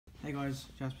Hey guys,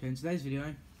 Jasper. In today's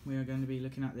video we are going to be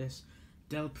looking at this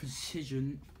Dell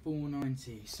Precision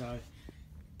 490. So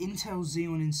Intel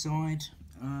Xeon inside,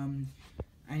 and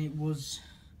it was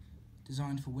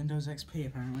designed for Windows XP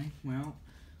apparently. Well,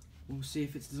 we'll see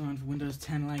if it's designed for Windows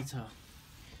 10 later.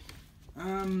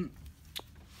 Alright,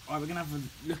 we're gonna have a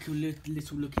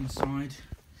little look inside.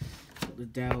 Got the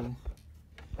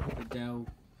Dell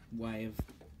way of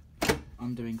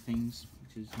undoing things,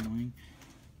 which is annoying.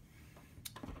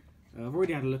 I've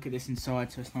already had a look at this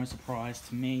inside, so it's no surprise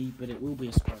to me, but it will be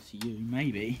a surprise to you,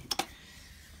 maybe.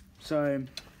 So,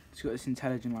 it's got this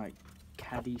intelligent, like,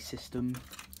 caddy system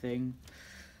thing.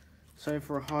 So,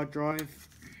 for a hard drive,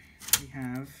 we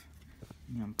have...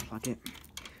 Let me unplug it.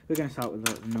 We're going to start with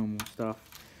the normal stuff.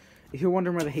 If you're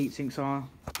wondering where the heat sinks are,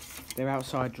 they're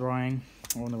outside drying,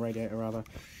 or on the radiator rather.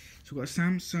 So, we've got a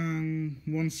Samsung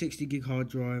 160 gig hard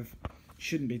drive.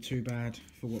 Shouldn't be too bad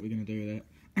for what we're going to do with it.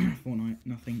 Fortnite,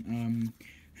 nothing.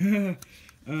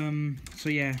 So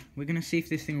yeah, we're going to see if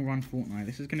this thing will run Fortnite.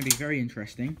 This is going to be very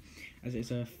interesting, as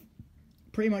it's a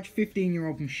pretty much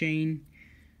 15-year-old machine.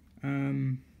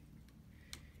 It'll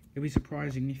be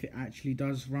surprising if it actually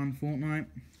does run Fortnite.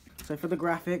 So for the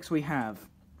graphics, we have...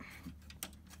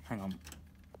 Hang on.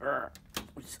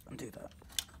 Let's undo that.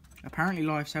 Apparently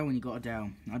live sell when you got a Dell.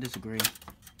 I disagree.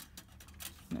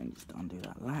 Let me just undo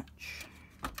that latch.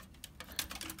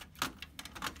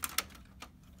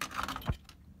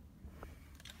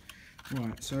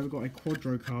 Right, so we've got a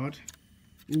Quadro card.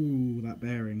 Ooh, that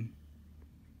bearing.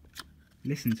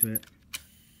 Listen to it.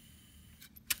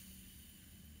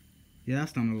 Yeah,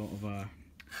 that's done a lot of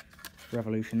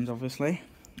revolutions, obviously.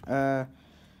 So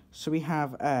we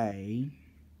have a...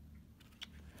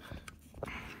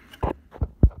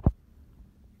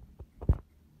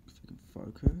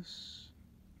 Focus.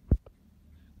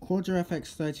 Quadro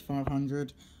FX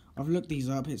 3500. I've looked these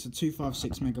up. It's a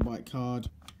 256 megabyte card.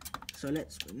 So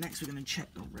next we're going to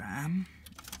check the RAM.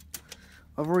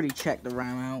 I've already checked the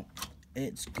RAM out.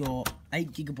 It's got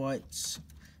 8 gigabytes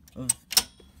of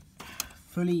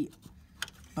fully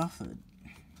buffered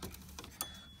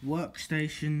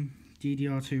workstation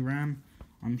DDR2 RAM.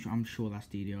 I'm sure that's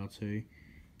DDR2.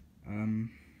 I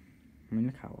mean,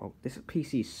 look how old this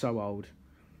PC is. So old.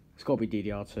 It's got to be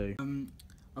DDR2.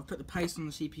 I've put the paste on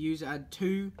the CPUs. It had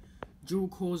 2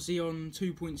 dual-core Xeon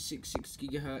 2.66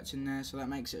 GHz in there, so that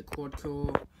makes it a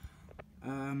quad-core.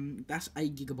 That's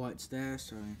 8 gigabytes there,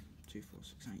 so 2, 4,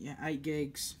 6, 8. Yeah, 8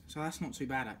 gigs. So that's not too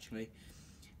bad actually,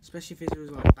 especially if it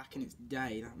was like back in its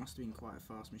day. That must have been quite a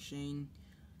fast machine.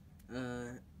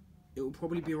 It will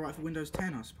probably be alright for Windows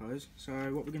 10, I suppose. So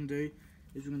what we're going to do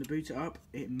is we're going to boot it up.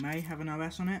 It may have an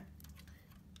OS on it.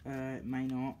 It may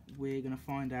not. We're going to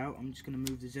find out. I'm just going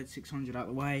to move the Z600 out of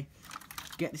the way.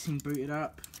 Get this thing booted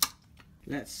up.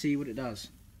 Let's see what it does.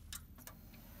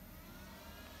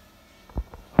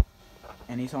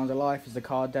 Any signs of life? Is the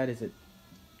card dead? Is it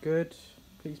good?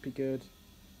 Please be good.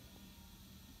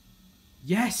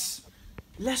 Yes!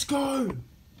 Let's go!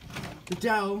 The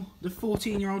Dell, the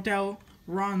 14-year-old Dell,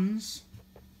 runs.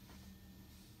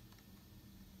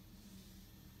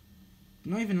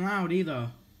 Not even loud either.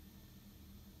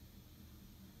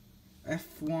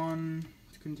 F1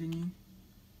 to continue.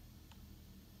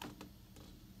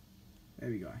 There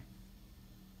we go.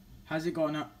 Has it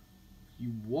gotten up?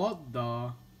 What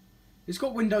the? It's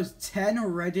got Windows 10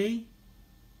 already?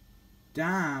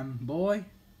 Damn, boy.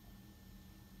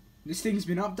 This thing's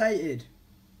been updated.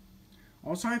 I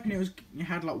was hoping it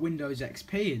had like Windows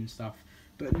XP and stuff,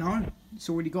 but no, it's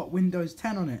already got Windows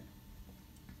 10 on it.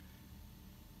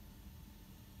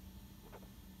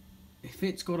 If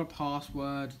it's got a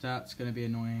password, that's going to be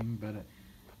annoying, but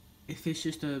if it's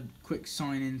just a quick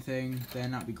sign-in thing,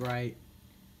 then that'd be great.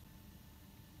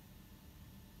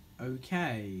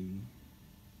 Okay.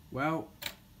 Well,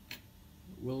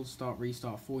 we'll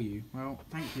restart for you. Well,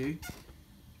 thank you.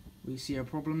 We see a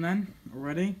problem then,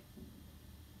 already.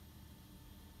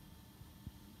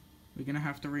 We're going to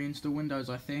have to reinstall Windows,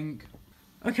 I think.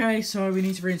 Okay, so we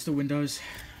need to reinstall Windows.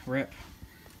 RIP.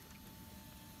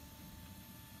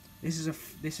 This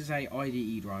is a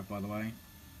IDE drive, by the way.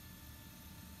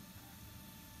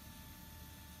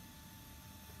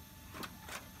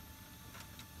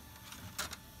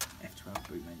 F12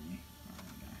 boot menu.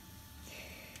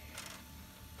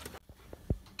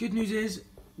 Good news is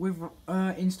we've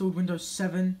installed Windows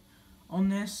 7 on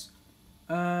this.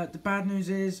 The bad news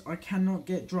is I cannot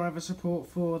get driver support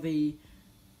for the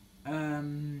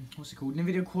what's it called?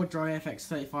 NVIDIA Quadro FX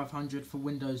 3500 for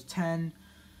Windows 10.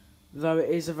 Though it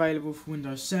is available for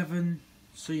Windows 7,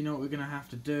 so you know what we're going to have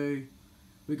to do.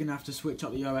 We're going to have to switch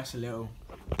up the OS a little.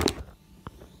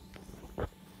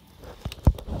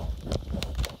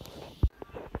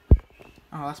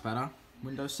 Oh, that's better.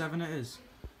 Windows 7 it is.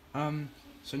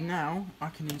 So now I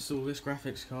can install this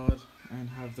graphics card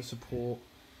and have the support,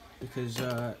 because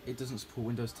it doesn't support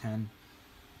Windows 10,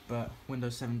 but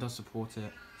Windows 7 does support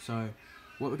it. So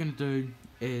what we're going to do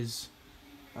is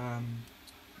turn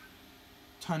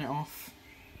it off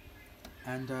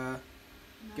and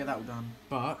get that all done.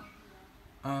 But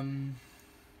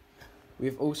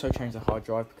we've also changed the hard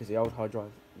drive, because the old hard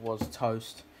drive was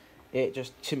toast. It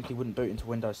just simply wouldn't boot into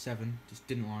Windows 7, just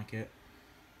didn't like it.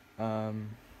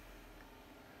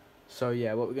 So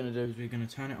yeah, what we're going to do is we're going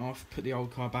to turn it off, put the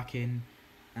old card back in,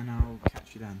 and I'll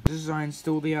catch you then. This is how I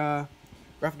install the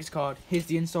graphics card. Here's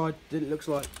the inside that it looks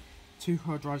like. 2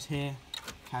 hard drives here,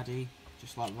 caddy,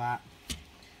 just like that.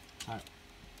 That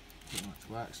pretty much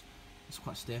works. It's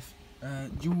quite stiff.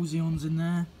 Dual Xeons in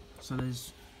there, so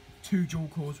there's 2 dual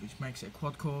cores, which makes it a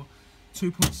quad core.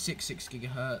 2.66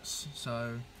 gigahertz,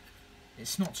 so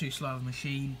it's not too slow of a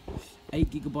machine. 8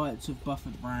 gigabytes of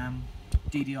buffered RAM,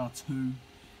 DDR2,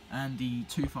 and the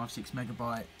 256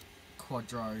 megabyte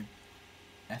Quadro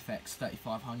FX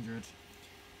 3500.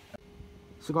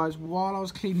 So guys, while I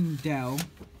was cleaning Dell,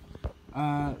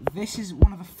 this is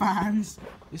one of the fans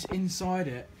that's inside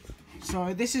it.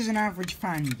 So this is an average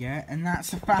fan you get, and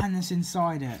that's the fan that's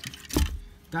inside it.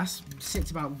 That sits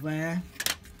about there.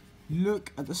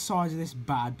 Look at the size of this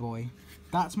bad boy.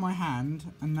 That's my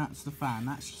hand, and that's the fan.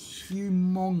 That's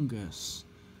humongous.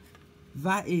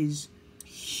 That is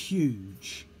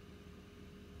huge.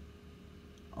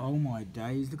 Oh my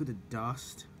days, look at the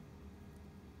dust.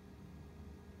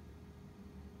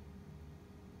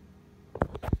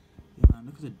 Yeah man,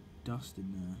 look at the dust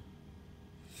in there.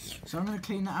 So I'm going to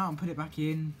clean that out and put it back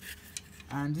in.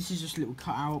 And this is just a little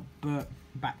cutout, but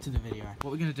back to the video.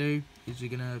 What we're going to do is we're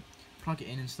going to plug it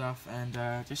in and stuff, and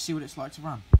just see what it's like to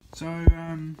run. So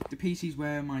the PC's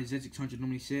where my Z600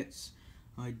 normally sits.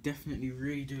 I definitely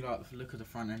really do like the look of the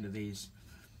front end of these.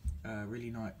 Really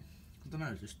nice. I don't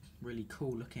know, just really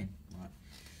cool looking. Like,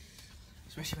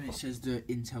 especially when it says the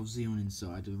Intel Xeon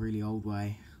inside, the really old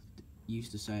way.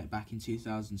 Used to say it back in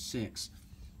 2006.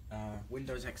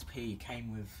 Windows XP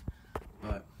came with,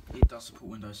 but it does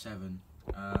support Windows 7.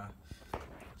 So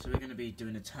we're going to be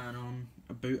doing a turn on,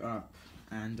 a boot up,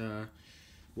 and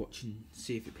watching,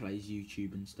 see if it plays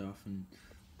YouTube and stuff. And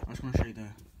I just want to show you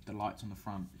the lights on the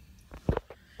front.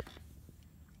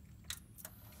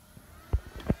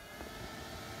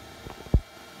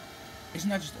 Isn't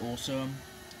that just awesome?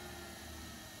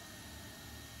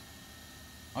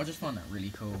 I just find that really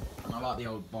cool, and I like the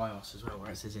old BIOS as well,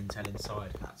 where it says Intel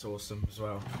inside. That's awesome as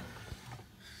well.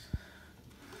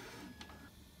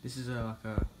 This is like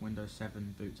a Windows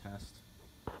 7 boot test.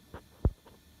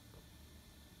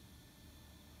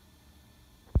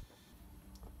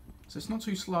 So it's not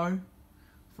too slow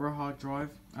for a hard drive,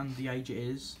 and the age it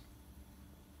is.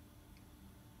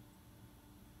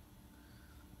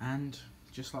 And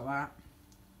just like that,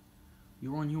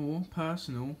 you're on your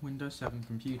personal Windows 7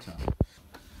 computer.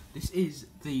 This is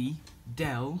the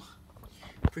Dell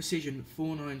Precision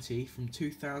 490 from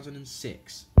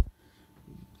 2006,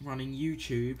 running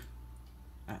YouTube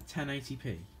at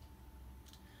 1080p.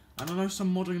 And I know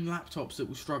some modern laptops that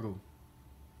will struggle.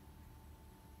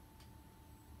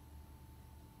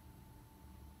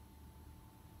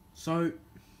 So,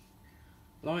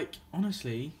 like,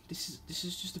 honestly, this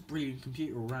is just a brilliant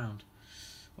computer all round.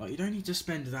 Like, you don't need to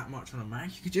spend that much on a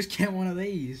Mac. You could just get one of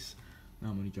these.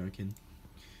 No, I'm only joking.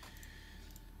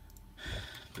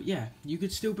 But yeah, you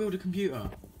could still build a computer,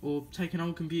 or take an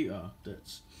old computer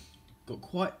that's got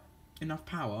quite enough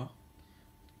power,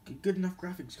 a good enough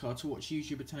graphics card to watch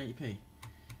YouTube at 1080p.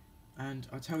 And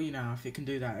I tell you now, if it can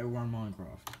do that, it'll run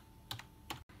Minecraft.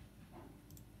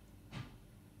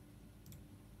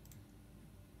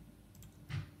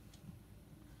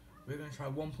 We're going to try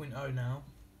 1.0 now.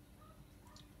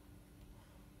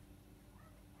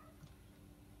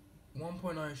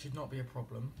 1.0 should not be a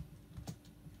problem.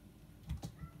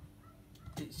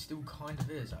 It still kind of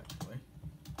is, actually.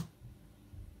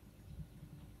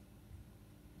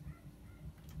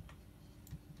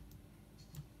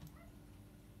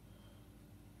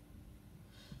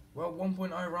 Well,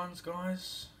 1.0 runs,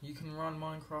 guys. You can run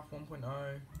Minecraft 1.0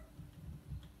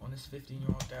 on this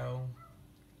 15-year-old Dell.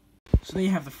 So there you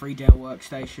have the free Dell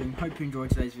workstation. Hope you enjoyed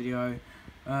today's video.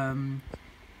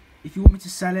 If you want me to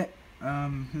sell it,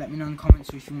 let me know in the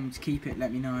comments. Or if you want me to keep it,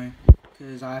 let me know,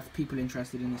 because I have people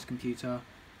interested in this computer.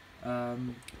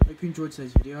 Hope you enjoyed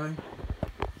today's video.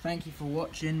 Thank you for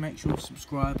watching. Make sure to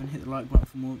subscribe and hit the like button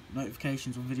for more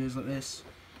notifications on videos like this.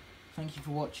 Thank you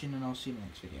for watching, and I'll see you in the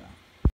next video.